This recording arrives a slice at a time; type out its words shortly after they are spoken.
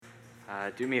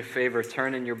Do me a favor,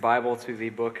 turn in your Bible to the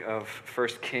book of 1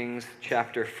 Kings,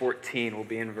 chapter 14. We'll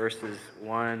be in verses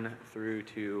 1 through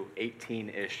to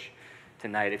 18-ish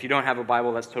tonight. If you don't have a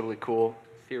Bible, that's totally cool.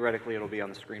 Theoretically, it'll be on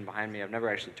the screen behind me. I've never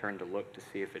actually turned to look to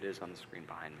see if it is on the screen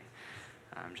behind me.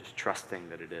 I'm just trusting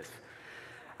that it is.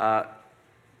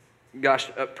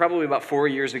 Probably about 4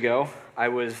 years ago, I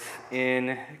was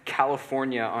in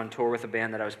California on tour with a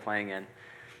band that I was playing in.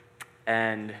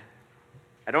 And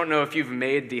I don't know if you've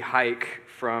made the hike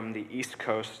from the East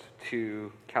Coast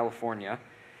to California.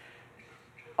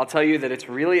 I'll tell you that it's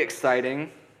really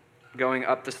exciting going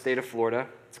up the state of Florida.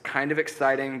 It's kind of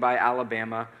exciting by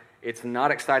Alabama. It's not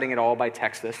exciting at all by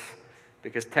Texas,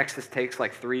 because Texas takes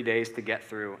like 3 days to get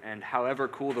through. And however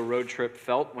cool the road trip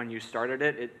felt when you started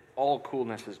it, all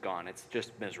coolness is gone. It's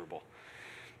just miserable.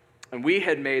 And we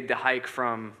had made the hike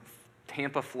from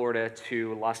Tampa, Florida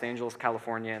to Los Angeles,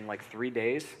 California in like 3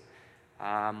 days.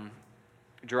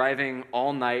 Driving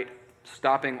all night,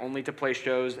 stopping only to play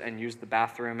shows and use the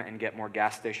bathroom and get more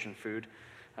gas station food.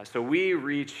 So we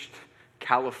reached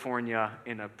California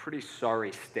in a pretty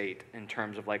sorry state in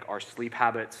terms of like our sleep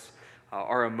habits,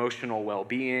 our emotional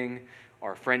well-being,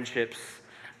 our friendships.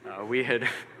 We had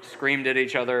screamed at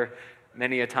each other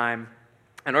many a time.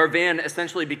 And our van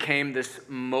essentially became this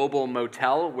mobile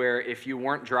motel where if you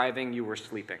weren't driving, you were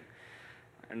sleeping.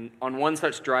 And on one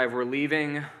such drive, we're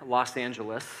leaving Los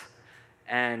Angeles,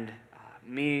 and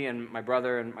me and my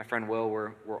brother and my friend Will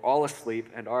were all asleep,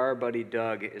 and our buddy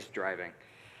Doug is driving.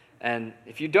 And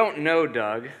if you don't know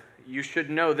Doug, you should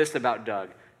know this about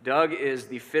Doug. Doug is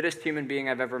the fittest human being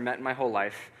I've ever met in my whole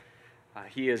life.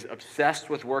 He is obsessed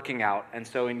with working out, and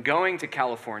so in going to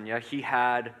California, he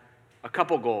had a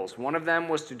couple goals. One of them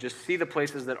was to just see the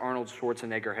places that Arnold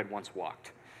Schwarzenegger had once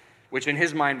walked, which in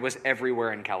his mind was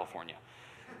everywhere in California.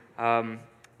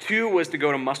 2 was to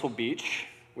go to Muscle Beach,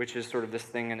 which is sort of this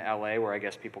thing in LA where I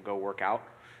guess people go work out.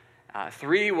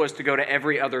 3 was to go to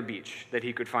every other beach that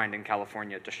he could find in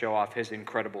California to show off his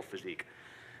incredible physique.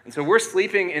 And so we're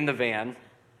sleeping in the van,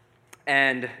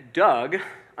 and Doug,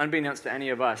 unbeknownst to any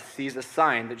of us, sees a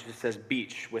sign that just says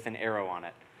beach with an arrow on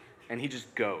it. And he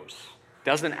just goes.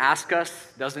 Doesn't ask us,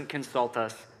 doesn't consult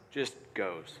us, just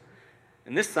goes.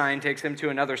 And this sign takes him to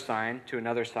another sign, to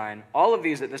another sign. All of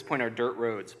these at this point are dirt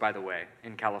roads, by the way,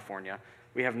 in California.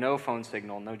 We have no phone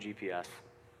signal, no GPS.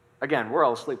 Again, we're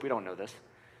all asleep. We don't know this.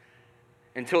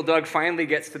 Until Doug finally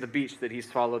gets to the beach that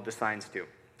he's followed the signs to.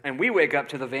 And we wake up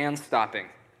to the van stopping.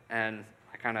 And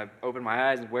I kind of open my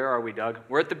eyes. Where are we, Doug?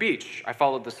 We're at the beach. I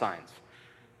followed the signs.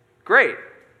 Great.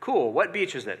 Cool. What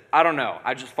beach is it? I don't know.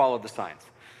 I just followed the signs.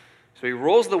 So he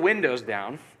rolls the windows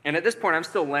down, and at this point, I'm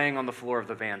still laying on the floor of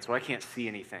the van, so I can't see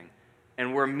anything.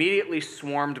 And we're immediately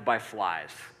swarmed by flies.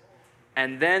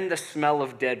 And then the smell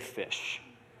of dead fish.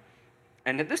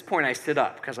 And at this point, I sit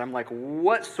up, because I'm like,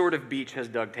 what sort of beach has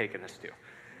Doug taken us to?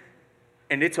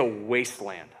 And it's a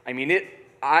wasteland. I mean,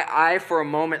 I for a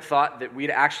moment thought that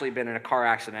we'd actually been in a car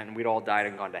accident and we'd all died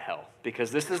and gone to hell, because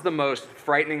this is the most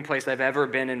frightening place I've ever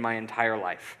been in my entire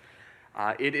life.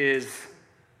 It is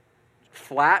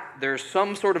flat. There's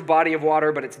some sort of body of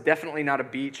water, but it's definitely not a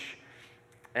beach.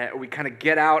 We kind of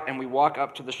get out and we walk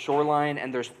up to the shoreline,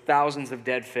 and there's thousands of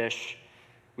dead fish.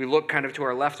 We look kind of to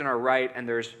our left and our right, and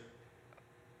there's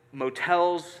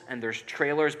motels and there's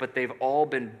trailers, but they've all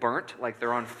been burnt, like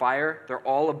they're on fire. They're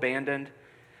all abandoned.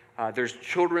 There's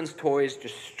children's toys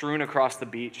just strewn across the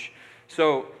beach.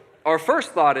 So our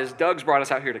first thought is Doug's brought us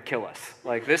out here to kill us.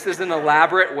 Like, this is an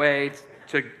elaborate way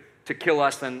to kill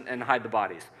us and hide the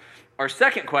bodies. Our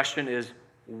second question is,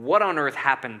 what on earth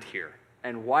happened here?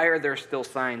 And why are there still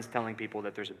signs telling people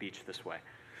that there's a beach this way?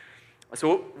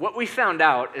 So what we found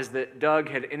out is that Doug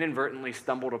had inadvertently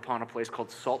stumbled upon a place called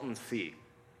Salton Sea,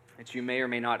 which you may or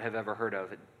may not have ever heard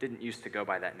of. It didn't used to go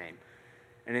by that name.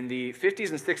 And in the 50s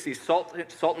and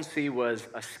 60s, Salton Sea was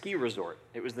a ski resort.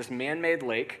 It was this man-made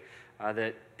lake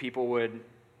that people would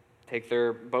take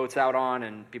their boats out on,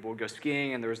 and people would go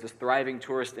skiing, and there was this thriving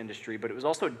tourist industry, but it was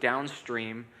also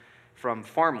downstream from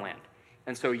farmland.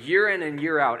 And so year in and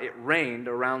year out, it rained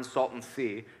around Salton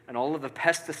Sea, and all of the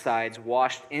pesticides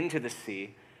washed into the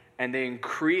sea, and they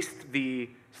increased the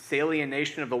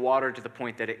salination of the water to the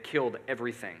point that it killed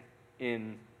everything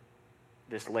in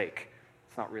this lake.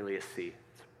 It's not really a sea.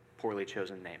 It's a poorly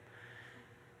chosen name.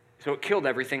 So it killed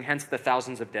everything, hence the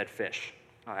thousands of dead fish.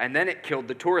 And then it killed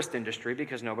the tourist industry,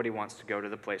 because nobody wants to go to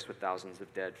the place with thousands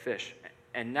of dead fish.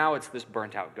 And now it's this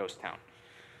burnt-out ghost town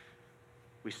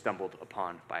we stumbled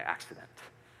upon by accident.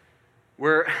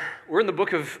 We're in the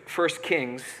book of 1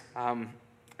 Kings,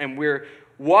 and we're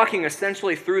walking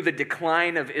essentially through the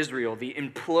decline of Israel, the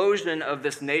implosion of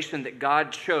this nation that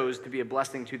God chose to be a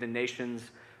blessing to the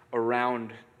nations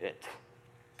around it.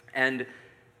 And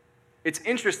it's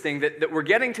interesting that we're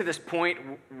getting to this point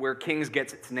where Kings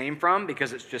gets its name from,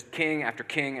 because it's just king after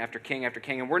king after king after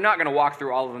king. And we're not going to walk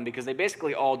through all of them because they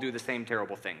basically all do the same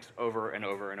terrible things over and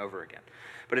over and over again.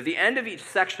 But at the end of each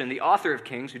section, the author of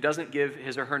Kings, who doesn't give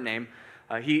his or her name,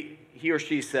 he or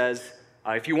she says,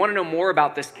 if you want to know more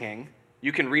about this king,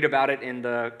 you can read about it in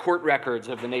the court records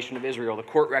of the nation of Israel, the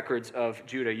court records of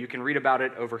Judah. You can read about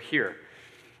it over here,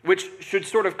 which should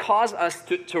sort of cause us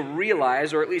to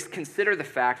realize, or at least consider the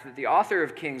fact that the author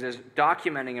of Kings is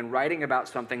documenting and writing about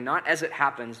something not as it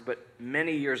happens, but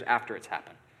many years after it's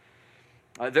happened.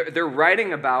 They're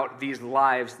writing about these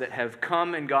lives that have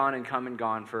come and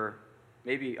gone for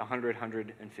maybe 100,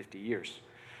 150 years.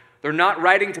 They're not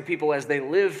writing to people as they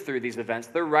live through these events.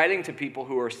 They're writing to people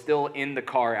who are still in the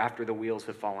car after the wheels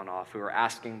have fallen off, who are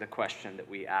asking the question that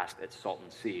we asked at Salton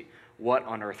Sea: what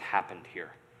on earth happened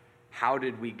here? How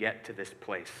did we get to this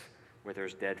place where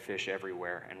there's dead fish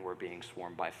everywhere and we're being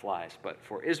swarmed by flies? But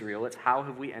for Israel, it's how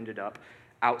have we ended up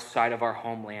outside of our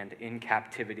homeland in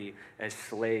captivity as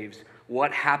slaves?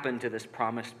 What happened to this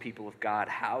promised people of God?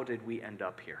 How did we end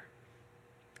up here?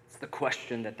 It's the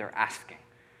question that they're asking.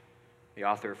 The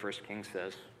author of 1 Kings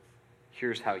says,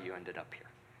 here's how you ended up here.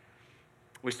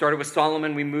 We started with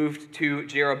Solomon. We moved to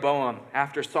Jeroboam.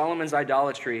 After Solomon's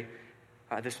idolatry,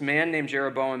 this man named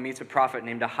Jeroboam meets a prophet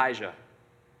named Ahijah.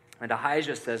 And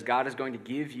Ahijah says, God is going to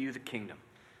give you the kingdom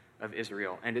of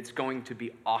Israel, and it's going to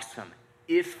be awesome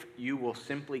if you will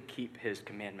simply keep his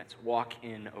commandments, walk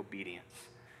in obedience.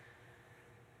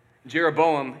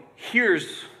 Jeroboam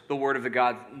hears the word of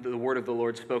the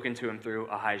Lord spoken to him through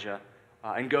Ahijah,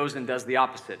 and goes and does the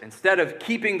opposite. Instead of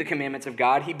keeping the commandments of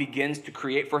God, he begins to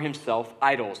create for himself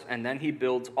idols, and then he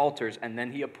builds altars, and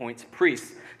then he appoints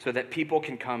priests so that people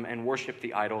can come and worship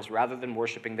the idols rather than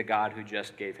worshiping the God who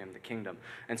just gave him the kingdom.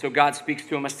 And so God speaks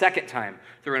to him a second time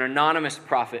through an anonymous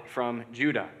prophet from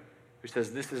Judah who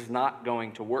says, this is not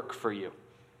going to work for you.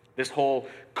 This whole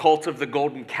cult of the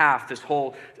golden calf, this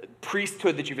whole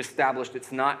priesthood that you've established,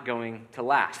 it's not going to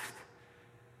last.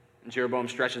 And Jeroboam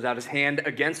stretches out his hand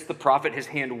against the prophet. His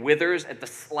hand withers at the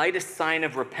slightest sign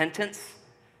of repentance.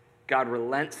 God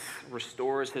relents,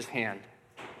 restores his hand.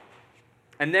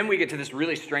 And then we get to this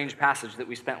really strange passage that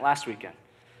we spent last weekend,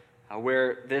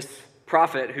 where this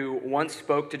prophet who once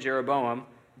spoke to Jeroboam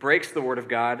breaks the word of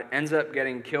God, ends up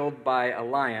getting killed by a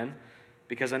lion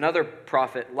because another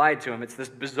prophet lied to him. It's this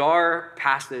bizarre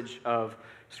passage of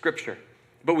Scripture.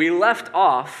 But we left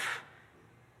off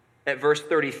at verse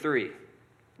 33.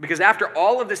 Because after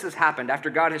all of this has happened, after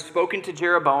God has spoken to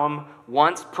Jeroboam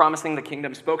once, promising the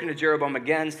kingdom, spoken to Jeroboam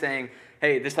again, saying,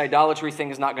 hey, this idolatry thing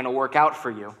is not going to work out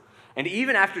for you. And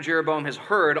even after Jeroboam has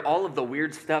heard all of the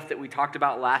weird stuff that we talked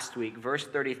about last week, verse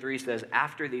 33 says,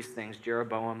 after these things,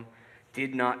 Jeroboam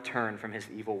did not turn from his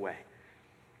evil way.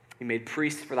 He made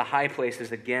priests for the high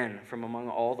places again from among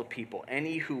all the people.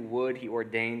 Any who would, he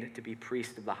ordained to be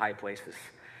priest of the high places.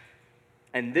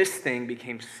 And this thing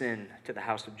became sin to the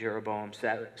house of Jeroboam,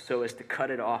 so as to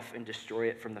cut it off and destroy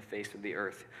it from the face of the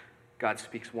earth. God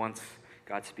speaks once,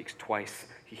 God speaks twice.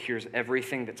 He hears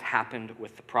everything that's happened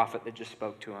with the prophet that just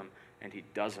spoke to him, and he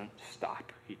doesn't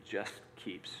stop. He just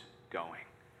keeps going.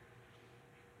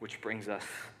 Which brings us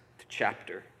to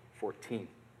chapter 14.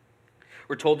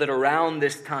 We're told that around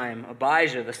this time,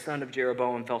 Abijah, the son of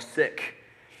Jeroboam, fell sick.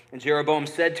 And Jeroboam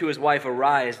said to his wife,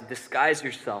 arise, disguise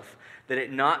yourself, that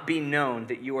it not be known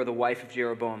that you are the wife of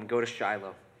Jeroboam. Go to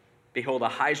Shiloh. Behold,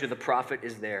 Ahijah the prophet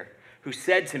is there, who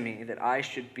said to me that I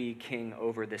should be king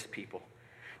over this people.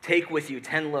 Take with you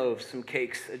 10 loaves, some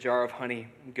cakes, a jar of honey,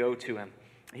 and go to him.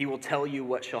 He will tell you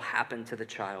what shall happen to the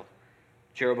child.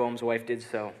 Jeroboam's wife did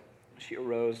so. She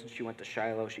arose and she went to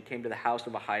Shiloh. She came to the house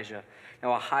of Ahijah.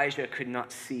 Now Ahijah could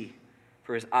not see,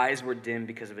 for his eyes were dim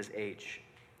because of his age.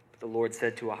 The Lord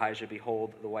said to Ahijah,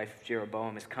 behold, the wife of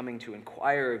Jeroboam is coming to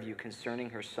inquire of you concerning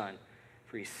her son,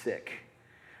 for he's sick.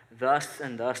 Thus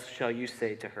and thus shall you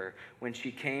say to her. When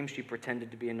she came, she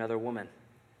pretended to be another woman.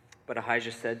 But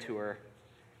Ahijah said to her,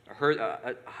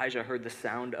 Ahijah heard the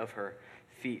sound of her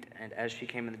feet, and as she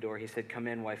came in the door, he said, come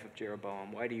in, wife of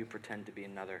Jeroboam. Why do you pretend to be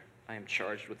another? I am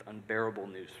charged with unbearable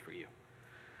news for you.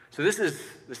 So this is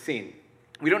the scene.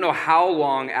 We don't know how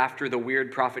long after the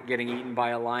weird prophet getting eaten by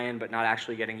a lion, but not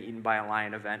actually getting eaten by a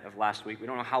lion event of last week. We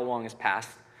don't know how long has passed.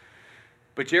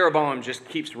 But Jeroboam just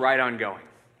keeps right on going.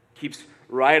 Keeps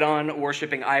right on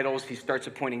worshiping idols. He starts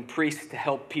appointing priests to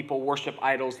help people worship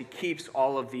idols. He keeps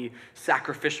all of the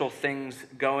sacrificial things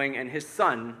going, and his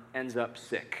son ends up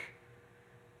sick.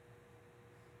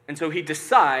 And so he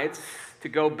decides to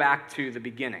go back to the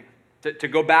beginning. To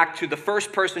go back to the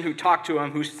first person who talked to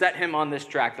him, who set him on this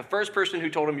track, the first person who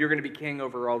told him, you're going to be king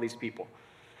over all these people.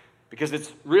 Because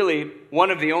it's really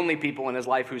one of the only people in his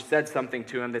life who said something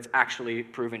to him that's actually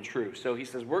proven true. So he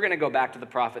says, we're going to go back to the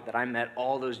prophet that I met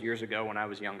all those years ago when I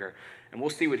was younger, and we'll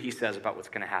see what he says about what's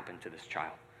going to happen to this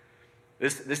child.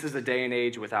 This is a day and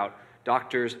age without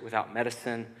doctors, without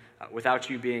medicine, without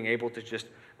you being able to just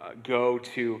go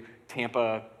to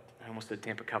Tampa. I almost said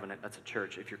Tampa Covenant. That's a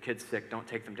church. If your kid's sick, don't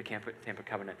take them to Tampa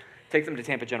Covenant. Take them to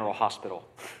Tampa General Hospital.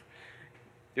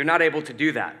 You're not able to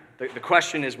do that. The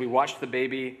question is, we watch the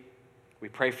baby, we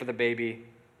pray for the baby,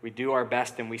 we do our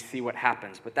best, and we see what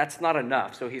happens. But that's not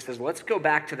enough. So he says, let's go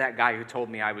back to that guy who told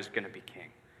me I was going to be king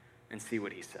and see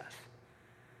what he says.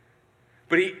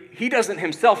 But he doesn't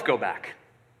himself go back.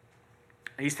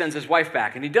 He sends his wife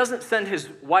back. And he doesn't send his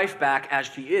wife back as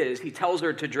she is. He tells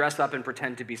her to dress up and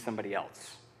pretend to be somebody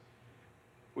else,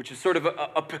 which is sort of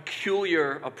a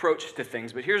peculiar approach to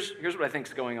things. But here's what I think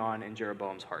is going on in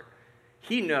Jeroboam's heart.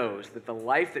 He knows that the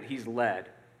life that he's led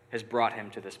has brought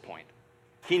him to this point.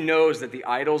 He knows that the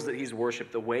idols that he's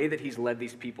worshipped, the way that he's led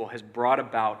these people, has brought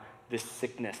about this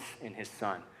sickness in his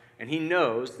son. And he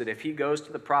knows that if he goes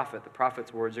to the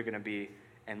prophet's words are going to be,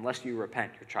 unless you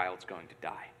repent, your child's going to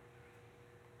die.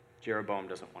 Jeroboam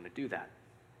doesn't want to do that.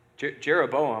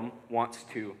 Jeroboam wants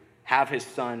to have his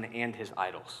son and his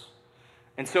idols.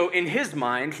 And so in his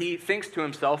mind, he thinks to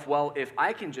himself, well, if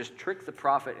I can just trick the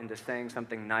prophet into saying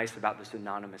something nice about this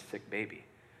anonymous sick baby,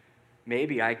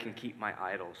 maybe I can keep my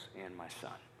idols and my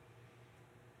son.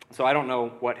 So I don't know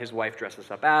what his wife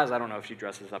dresses up as. I don't know if she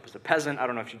dresses up as a peasant. I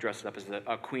don't know if she dresses up as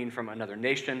a queen from another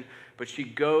nation. But she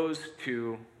goes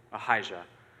to Ahijah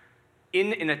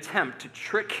in an attempt to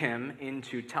trick him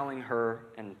into telling her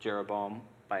and Jeroboam,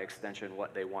 by extension,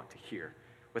 what they want to hear,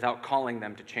 without calling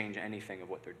them to change anything of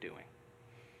what they're doing.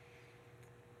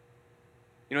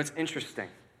 You know, it's interesting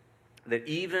that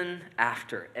even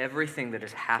after everything that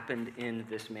has happened in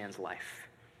this man's life,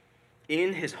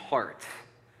 in his heart,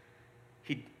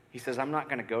 he says, I'm not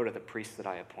going to go to the priests that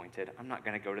I appointed. I'm not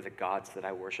going to go to the gods that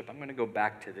I worship. I'm going to go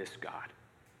back to this God.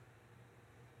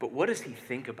 But what does he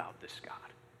think about this God?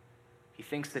 He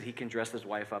thinks that he can dress his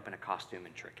wife up in a costume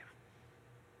and trick him.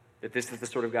 That this is the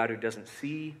sort of God who doesn't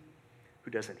see,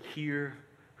 who doesn't hear,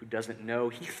 who doesn't know.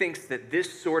 He thinks that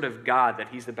this sort of God that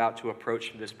he's about to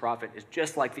approach this prophet is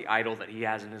just like the idol that he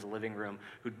has in his living room,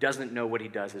 who doesn't know what he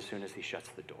does as soon as he shuts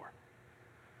the door.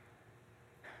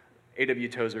 A.W.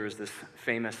 Tozer is this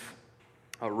famous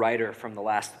writer from the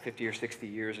last 50 or 60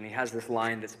 years, and he has this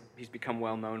line that he's become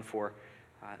well known for,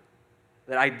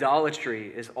 that idolatry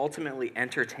is ultimately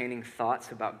entertaining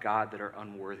thoughts about God that are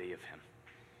unworthy of him.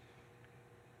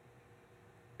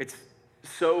 It's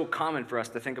so common for us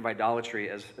to think of idolatry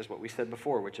as what we said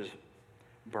before, which is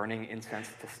burning incense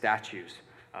to statues,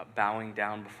 bowing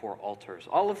down before altars,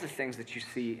 all of the things that you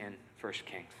see in 1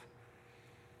 Kings.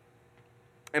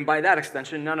 And by that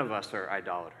extension, none of us are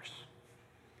idolaters.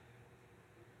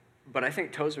 But I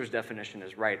think Tozer's definition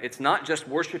is right. It's not just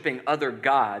worshiping other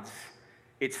gods,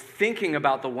 it's thinking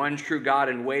about the one true God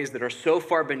in ways that are so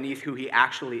far beneath who he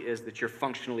actually is that you're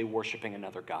functionally worshiping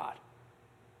another God.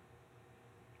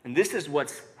 And this is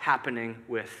what's happening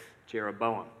with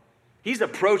Jeroboam. He's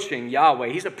approaching Yahweh.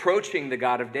 He's approaching the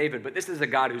God of David, but this is a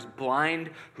God who's blind,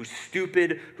 who's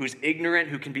stupid, who's ignorant,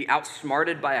 who can be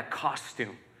outsmarted by a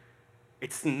costume.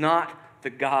 It's not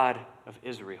the God of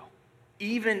Israel.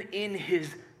 Even in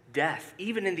his death,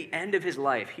 even in the end of his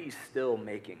life, he's still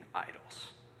making idols.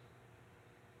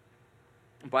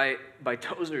 By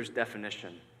Tozer's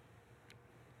definition,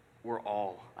 we're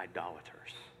all idolaters.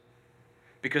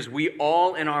 Because we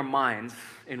all in our minds,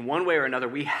 in one way or another,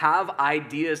 we have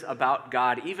ideas about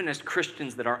God, even as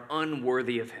Christians, that are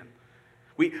unworthy of him.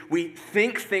 We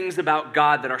think things about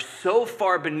God that are so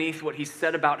far beneath what he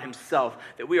said about himself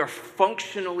that we are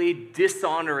functionally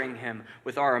dishonoring him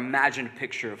with our imagined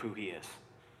picture of who he is.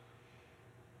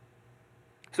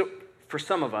 So for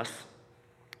some of us,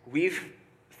 we've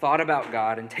thought about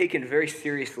God and taken very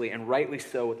seriously, and rightly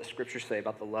so, what the scriptures say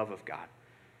about the love of God.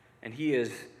 And he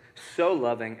is so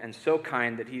loving and so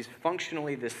kind that he's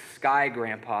functionally this sky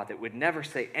grandpa that would never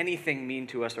say anything mean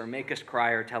to us or make us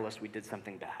cry or tell us we did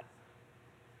something bad.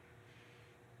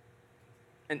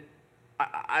 And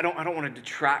I don't want to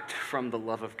detract from the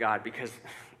love of God, because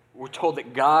we're told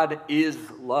that God is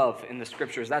love in the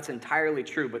scriptures. That's entirely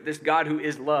true. But this God who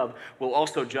is love will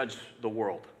also judge the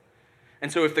world.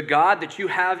 And so if the God that you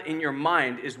have in your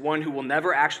mind is one who will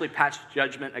never actually pass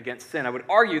judgment against sin, I would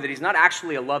argue that he's not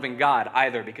actually a loving God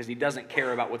either, because he doesn't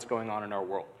care about what's going on in our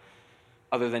world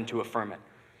other than to affirm it.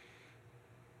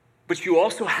 But you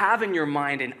also have in your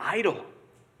mind an idol.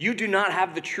 You do not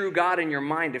have the true God in your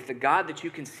mind if the God that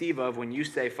you conceive of when you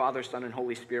say Father, Son, and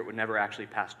Holy Spirit would never actually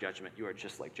pass judgment. You are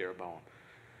just like Jeroboam.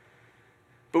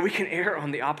 But we can err on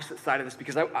the opposite side of this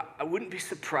because I wouldn't be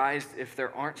surprised if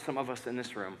there aren't some of us in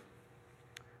this room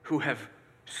who have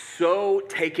so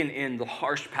taken in the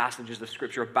harsh passages of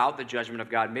Scripture about the judgment of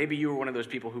God. Maybe you were one of those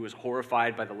people who was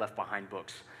horrified by the Left Behind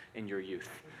books in your youth,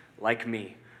 like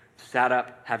me, sat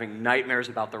up having nightmares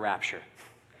about the rapture.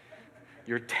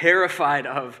 You're terrified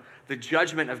of the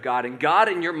judgment of God, and God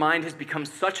in your mind has become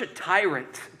such a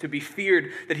tyrant to be feared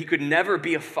that he could never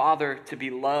be a father to be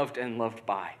loved and loved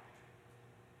by.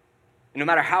 And no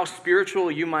matter how spiritual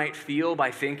you might feel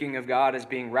by thinking of God as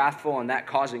being wrathful and that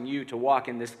causing you to walk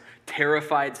in this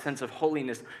terrified sense of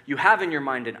holiness, you have in your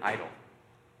mind an idol.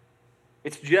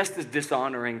 It's just as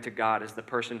dishonoring to God as the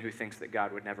person who thinks that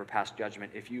God would never pass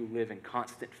judgment if you live in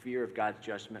constant fear of God's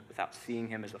judgment without seeing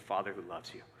him as a father who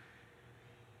loves you.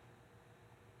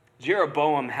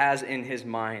 Jeroboam has in his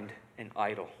mind an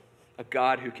idol, a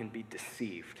God who can be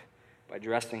deceived by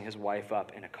dressing his wife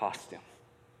up in a costume.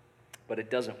 But it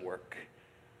doesn't work.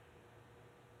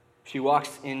 She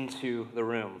walks into the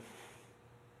room,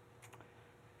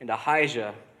 and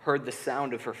Ahijah heard the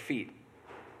sound of her feet.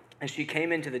 As she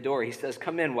came into the door, he says,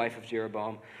 "Come in, wife of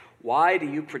Jeroboam. Why do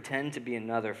you pretend to be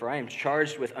another? For I am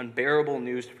charged with unbearable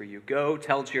news for you. Go,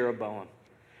 tell Jeroboam.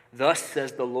 Thus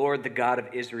says the Lord, the God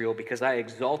of Israel, because I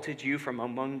exalted you from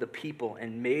among the people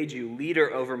and made you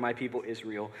leader over my people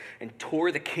Israel and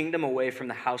tore the kingdom away from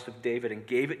the house of David and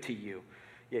gave it to you.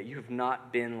 Yet you have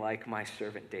not been like my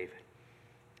servant David,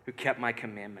 who kept my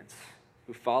commandments,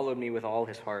 who followed me with all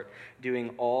his heart,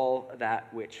 doing all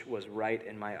that which was right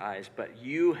in my eyes. But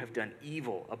you have done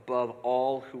evil above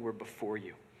all who were before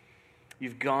you.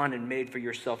 You've gone and made for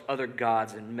yourself other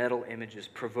gods and metal images,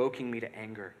 provoking me to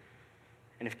anger,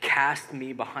 and have cast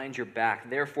me behind your back.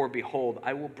 Therefore, behold,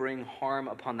 I will bring harm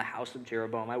upon the house of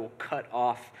Jeroboam. I will cut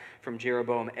off from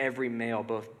Jeroboam every male,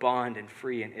 both bond and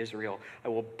free in Israel. I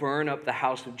will burn up the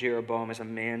house of Jeroboam as a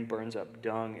man burns up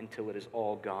dung until it is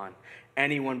all gone.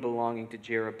 Anyone belonging to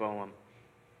Jeroboam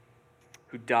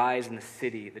who dies in the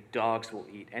city, the dogs will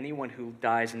eat. Anyone who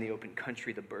dies in the open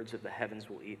country, the birds of the heavens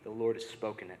will eat. The Lord has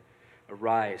spoken it.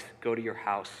 Arise, go to your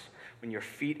house. When your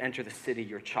feet enter the city,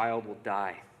 your child will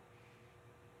die.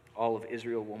 All of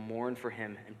Israel will mourn for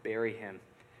him and bury him.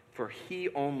 For he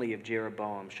only of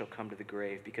Jeroboam shall come to the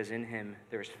grave, because in him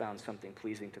there is found something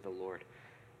pleasing to the Lord.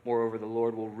 Moreover, the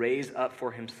Lord will raise up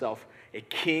for himself a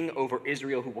king over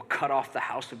Israel who will cut off the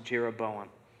house of Jeroboam.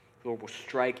 The Lord will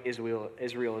strike Israel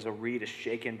as a reed is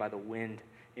shaken by the wind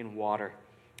in water.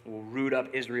 He will root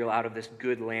up Israel out of this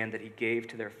good land that he gave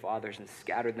to their fathers and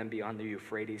scattered them beyond the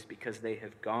Euphrates, because they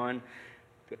have gone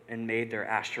and made their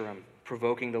Asherim,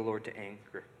 provoking the Lord to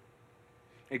anger.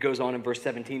 It goes on in verse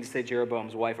 17 to say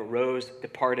Jeroboam's wife arose,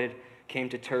 departed, came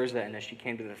to Tirzah, and as she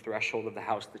came to the threshold of the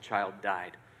house, the child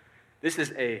died. This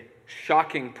is a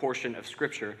shocking portion of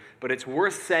Scripture, but it's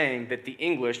worth saying that the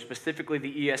English, specifically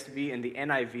the ESV and the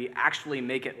NIV, actually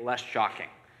make it less shocking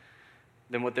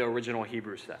than what the original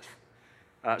Hebrew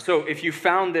says. So if you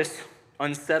found this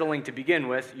unsettling to begin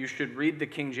with, you should read the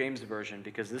King James Version,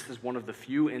 because this is one of the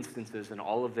few instances in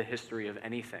all of the history of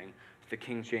anything the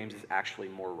King James is actually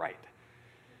more right.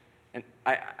 And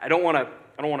I don't want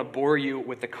to bore you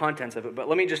with the contents of it, but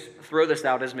let me just throw this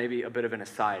out as maybe a bit of an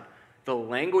aside. The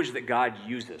language that God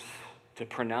uses to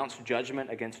pronounce judgment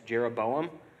against Jeroboam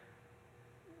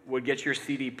would get your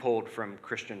CD pulled from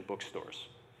Christian bookstores.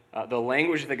 The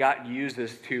language that God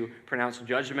uses to pronounce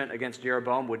judgment against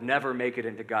Jeroboam would never make it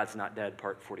into God's Not Dead,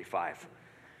 Part 45.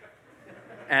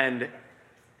 And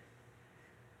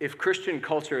if Christian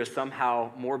culture is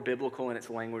somehow more biblical in its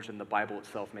language than the Bible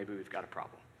itself, maybe we've got a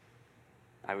problem.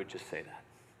 I would just say that.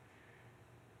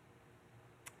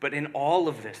 But in all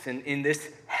of this, in this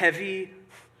heavy,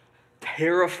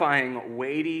 terrifying,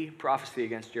 weighty prophecy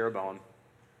against Jeroboam,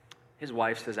 his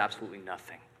wife says absolutely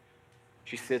nothing.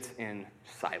 She sits in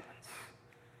silence.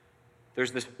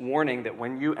 There's this warning that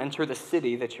when you enter the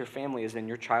city that your family is in,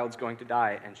 your child's going to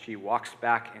die, and she walks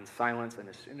back in silence, and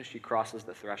as soon as she crosses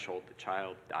the threshold, the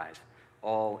child dies.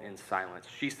 All in silence.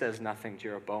 She says nothing.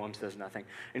 Jeroboam says nothing.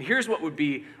 And here's what would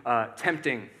be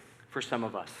tempting for some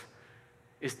of us,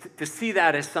 is to see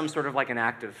that as some sort of like an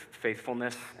act of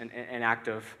faithfulness, an act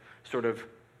of sort of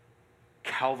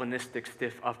Calvinistic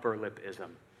stiff upper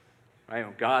lip-ism.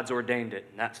 Right? God's ordained it,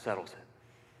 and that settles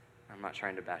it. I'm not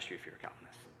trying to bash you if you're a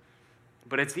Calvinist.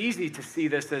 But it's easy to see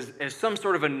this as some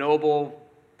sort of a noble,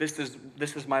 this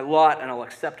is my lot, and I'll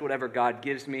accept whatever God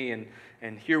gives me,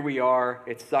 and here we are.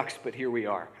 It sucks, but here we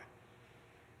are.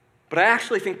 But I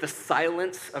actually think the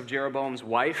silence of Jeroboam's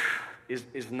wife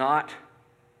is not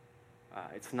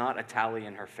It's not a tally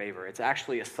in her favor. It's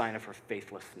actually a sign of her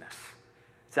faithlessness.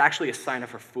 It's actually a sign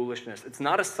of her foolishness. It's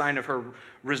not a sign of her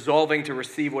resolving to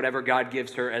receive whatever God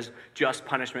gives her as just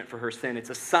punishment for her sin. It's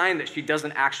a sign that she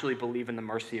doesn't actually believe in the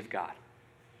mercy of God.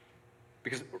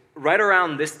 Because right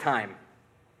around this time,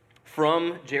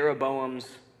 from Jeroboam's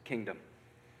kingdom,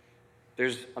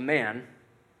 there's a man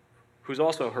who's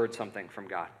also heard something from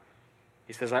God.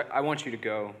 He says, I want you to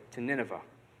go to Nineveh,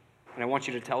 and I want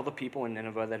you to tell the people in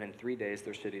Nineveh that in 3 days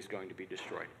their city is going to be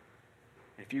destroyed.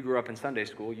 If you grew up in Sunday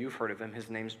school, you've heard of him.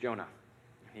 His name's Jonah.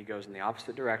 He goes in the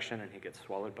opposite direction, and he gets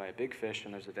swallowed by a big fish,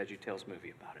 and there's a VeggieTales movie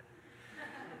about it.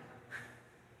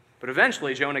 But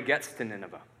eventually, Jonah gets to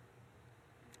Nineveh.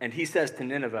 And he says to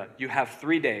Nineveh, you have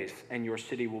 3 days, and your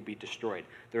city will be destroyed.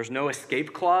 There's no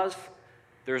escape clause.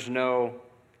 There's no,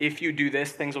 if you do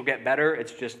this, things will get better.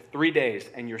 It's just 3 days,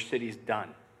 and your city's done.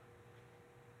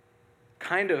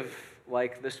 Kind of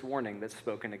like this warning that's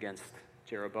spoken against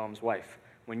Jeroboam's wife.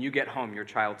 When you get home, your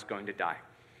child's going to die.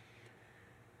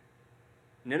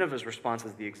 Nineveh's response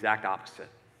is the exact opposite.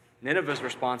 Nineveh's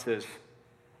response is,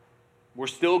 we're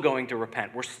still going to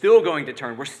repent. We're still going to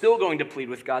turn. We're still going to plead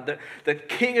with God. The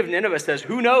king of Nineveh says,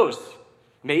 who knows?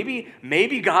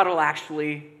 Maybe God will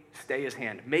actually stay his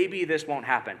hand. Maybe this won't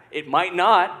happen. It might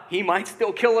not. He might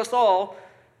still kill us all.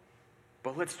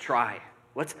 But let's try.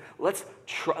 Let's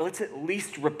try. Let's at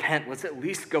least repent. Let's at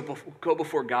least go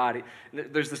before God.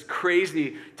 There's this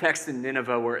crazy text in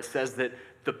Nineveh where it says that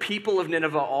the people of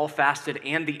Nineveh all fasted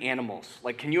and the animals.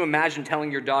 Like, can you imagine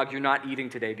telling your dog you're not eating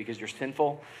today because you're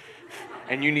sinful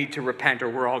and you need to repent or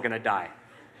we're all going to die?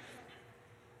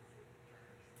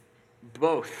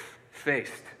 Both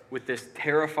faced with this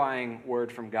terrifying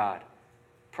word from God,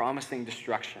 promising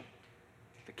destruction.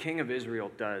 The king of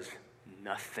Israel does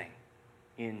nothing.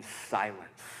 In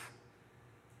silence.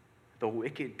 The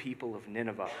wicked people of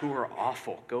Nineveh, who are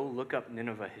awful, go look up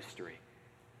Nineveh history.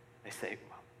 They say,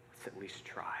 well, let's at least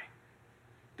try.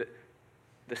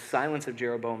 The silence of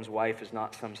Jeroboam's wife is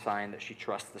not some sign that she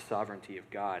trusts the sovereignty of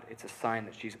God. It's a sign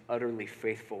that she's utterly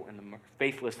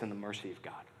faithless in the mercy of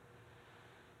God.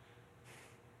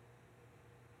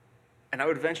 And I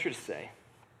would venture to say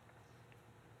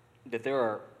that there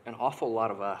are an awful lot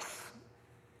of us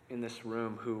in this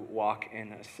room who walk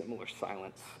in a similar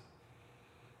silence.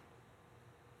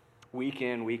 Week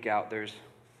in, week out, there's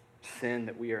sin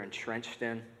that we are entrenched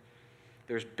in.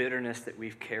 There's bitterness that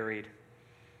we've carried.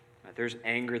 There's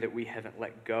anger that we haven't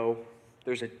let go.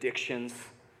 There's addictions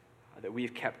that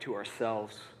we've kept to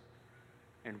ourselves.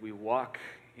 And we walk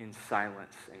in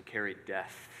silence and carry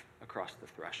death across the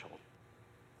threshold.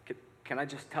 Can I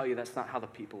just tell you that's not how the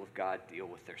people of God deal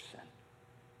with their sin?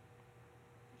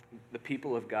 The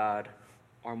people of God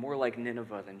are more like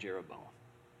Nineveh than Jeroboam,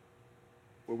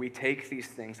 where we take these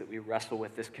things that we wrestle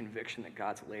with, this conviction that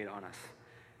God's laid on us,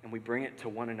 and we bring it to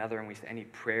one another and we say, I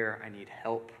need prayer, I need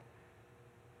help,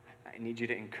 I need you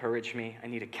to encourage me, I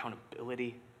need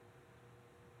accountability.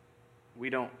 We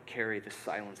don't carry the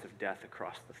silence of death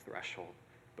across the threshold,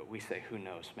 but we say, who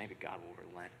knows, maybe God will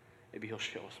relent. Maybe he'll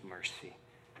show us mercy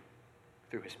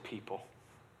through his people.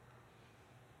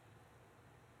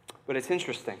 But it's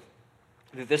interesting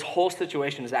that this whole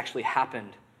situation has actually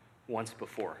happened once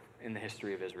before in the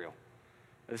history of Israel.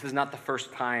 This is not the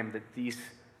first time that these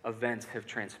events have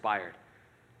transpired.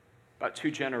 About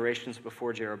 2 generations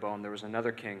before Jeroboam, there was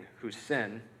another king whose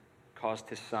sin caused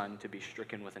his son to be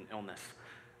stricken with an illness.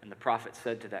 And the prophet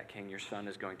said to that king, your son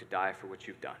is going to die for what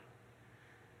you've done.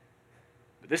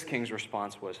 But this king's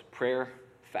response was prayer,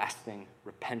 fasting,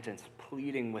 repentance,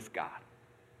 pleading with God.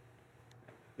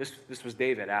 This was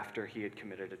David after he had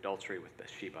committed adultery with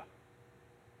Bathsheba.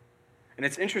 And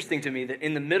it's interesting to me that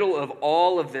in the middle of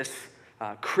all of this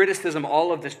criticism,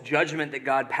 all of this judgment that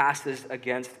God passes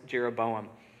against Jeroboam,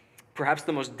 perhaps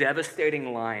the most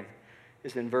devastating line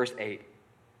is in verse 8.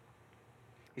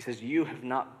 He says, you have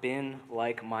not been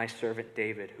like my servant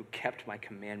David, who kept my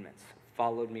commandments,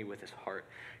 followed me with his heart,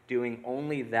 doing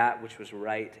only that which was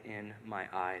right in my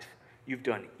eyes. You've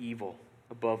done evil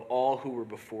above all who were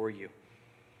before you,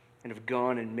 and have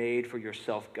gone and made for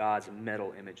yourself gods and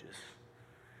metal images.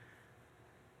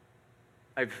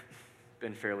 I've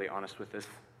been fairly honest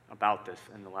about this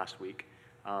in the last week.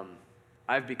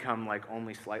 I've become like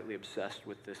only slightly obsessed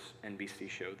with this NBC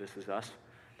show, This Is Us.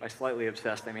 By slightly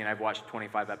obsessed, I mean I've watched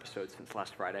 25 episodes since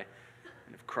last Friday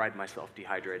and have cried myself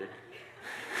dehydrated.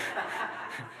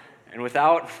 And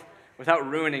without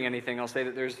ruining anything, I'll say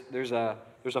that there's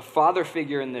a father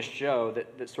figure in this show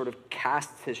that sort of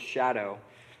casts his shadow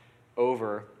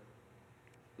over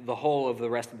the whole of the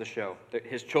rest of the show.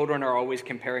 His children are always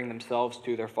comparing themselves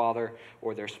to their father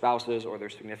or their spouses or their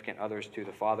significant others to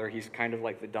the father. He's kind of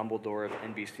like the Dumbledore of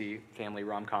NBC family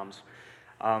rom-coms.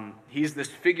 He's this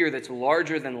figure that's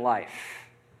larger than life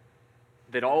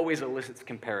that always elicits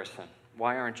comparison.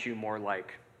 Why aren't you more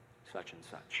like such and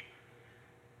such?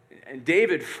 And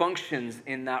David functions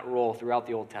in that role throughout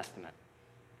the Old Testament.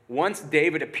 Once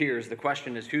David appears, the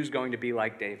question is, who's going to be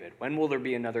like David? When will there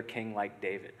be another king like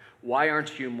David? Why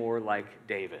aren't you more like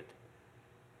David?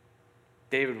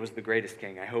 David was the greatest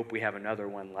king. I hope we have another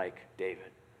one like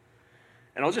David.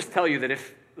 And I'll just tell you that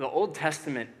if the Old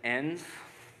Testament ends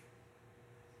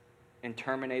and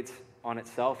terminates on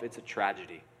itself, it's a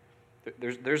tragedy.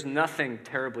 There's nothing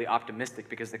terribly optimistic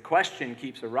because the question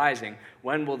keeps arising,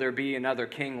 when will there be another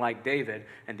king like David?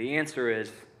 And the answer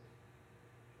is,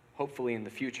 hopefully in the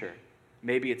future.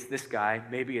 Maybe it's this guy,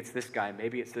 maybe it's this guy,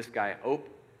 maybe it's this guy. Oh,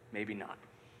 maybe not.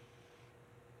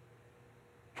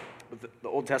 But the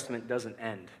Old Testament doesn't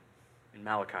end in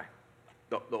Malachi.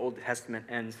 The Old Testament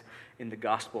ends in the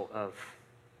Gospel of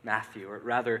Matthew, or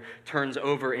rather turns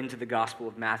over into the Gospel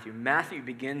of Matthew. Matthew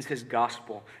begins his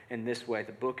gospel in this way,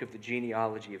 the book of the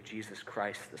genealogy of Jesus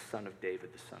Christ, the son of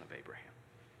David, the son of Abraham.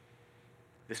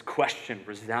 This question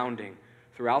resounding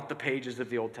throughout the pages of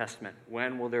the Old Testament,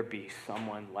 when will there be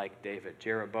someone like David?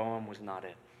 Jeroboam was not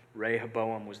it.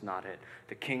 Rehoboam was not it.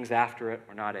 The kings after it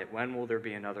were not it. When will there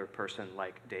be another person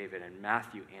like David? And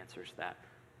Matthew answers that.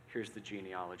 Here's the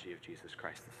genealogy of Jesus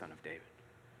Christ, the son of David.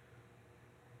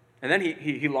 And then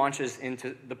he launches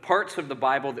into the parts of the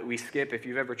Bible that we skip. If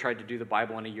you've ever tried to do the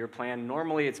Bible in a year plan,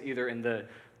 normally it's either in the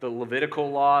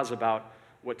Levitical laws about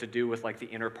what to do with like the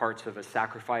inner parts of a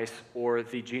sacrifice, or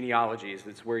the genealogies.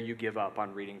 It's where you give up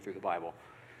on reading through the Bible.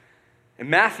 And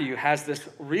Matthew has this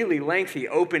really lengthy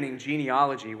opening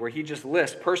genealogy where he just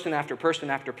lists person after person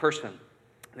after person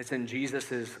that's in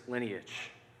Jesus'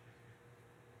 lineage.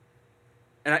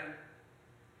 And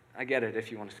I get it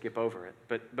if you want to skip over it,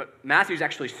 but Matthew's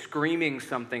actually screaming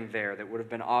something there that would have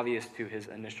been obvious to his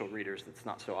initial readers that's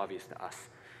not so obvious to us.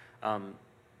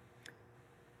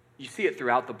 You see it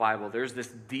throughout the Bible. There's this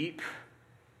deep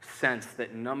sense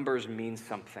that numbers mean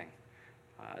something,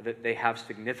 that they have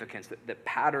significance, that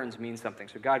patterns mean something.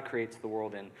 So God creates the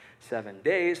world in 7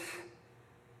 days,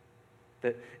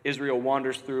 that Israel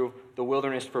wanders through the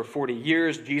wilderness for 40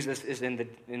 years. Jesus is in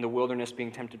the wilderness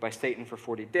being tempted by Satan for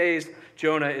 40 days.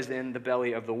 Jonah is in the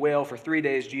belly of the whale for 3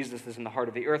 days. Jesus is in the heart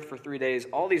of the earth for 3 days.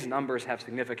 All these numbers have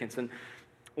significance. And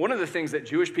one of the things that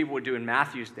Jewish people would do in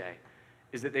Matthew's day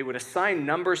is that they would assign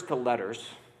numbers to letters,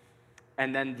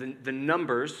 and then the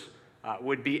numbers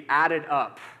would be added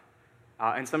up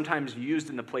and sometimes used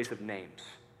in the place of names.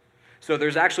 So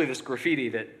there's actually this graffiti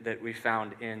that we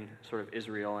found in sort of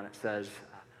Israel, and it says,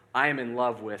 I am in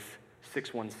love with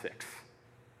 616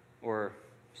 or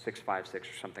 656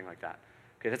 or something like that.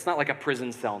 Okay, that's not like a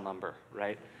prison cell number,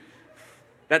 right?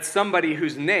 That's somebody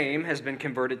whose name has been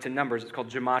converted to numbers. It's called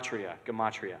gematria.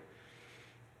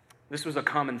 This was a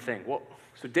common thing. Well,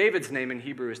 so David's name in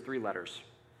Hebrew is 3 letters.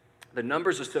 The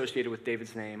numbers associated with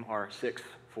David's name are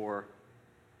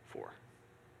 644.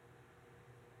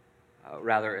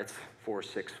 Rather, it's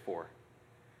 464,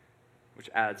 which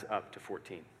adds up to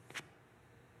 14.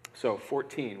 So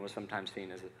 14 was sometimes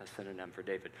seen as a synonym for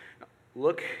David. Now,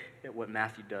 look at what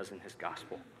Matthew does in his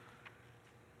gospel.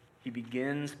 He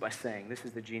begins by saying, this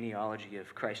is the genealogy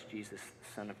of Christ Jesus,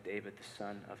 the son of David, the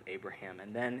son of Abraham.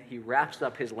 And then he wraps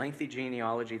up his lengthy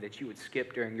genealogy that you would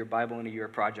skip during your Bible in a Year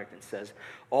project and says,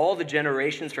 all the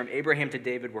generations from Abraham to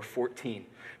David were 14.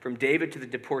 From David to the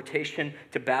deportation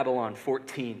to Babylon,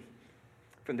 14.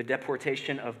 From the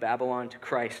deportation of Babylon to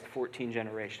Christ, 14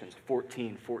 generations,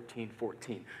 14, 14,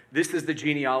 14. This is the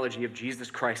genealogy of Jesus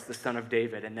Christ, the son of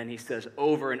David. And then he says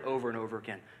over and over and over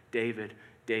again, David,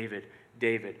 David,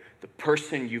 David, the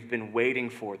person you've been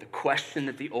waiting for, the question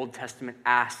that the Old Testament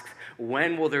asks,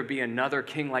 when will there be another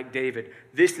king like David?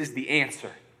 This is the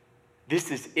answer. This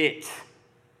is it.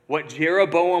 What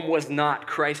Jeroboam was not,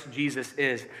 Christ Jesus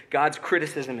is. God's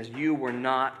criticism is you were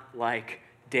not like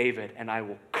David, and I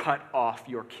will cut off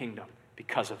your kingdom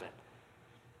because of it.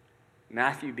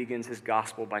 Matthew begins his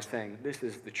gospel by saying, this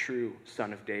is the true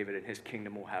son of David, and his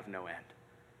kingdom will have no end.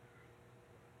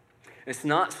 It's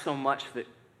not so much that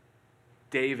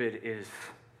David is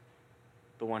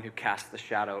the one who casts the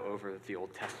shadow over the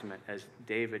Old Testament, as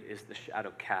David is the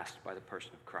shadow cast by the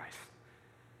person of Christ,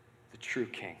 the true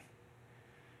king.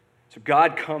 So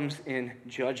God comes in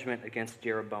judgment against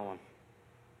Jeroboam.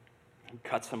 He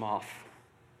cuts him off.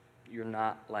 You're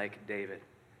not like David.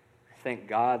 Thank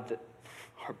God that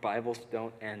our Bibles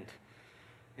don't end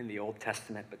in the Old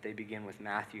Testament, but they begin with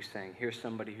Matthew saying, here's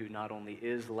somebody who not only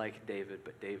is like David,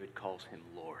 but David calls him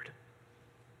Lord.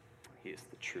 He is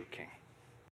the true king.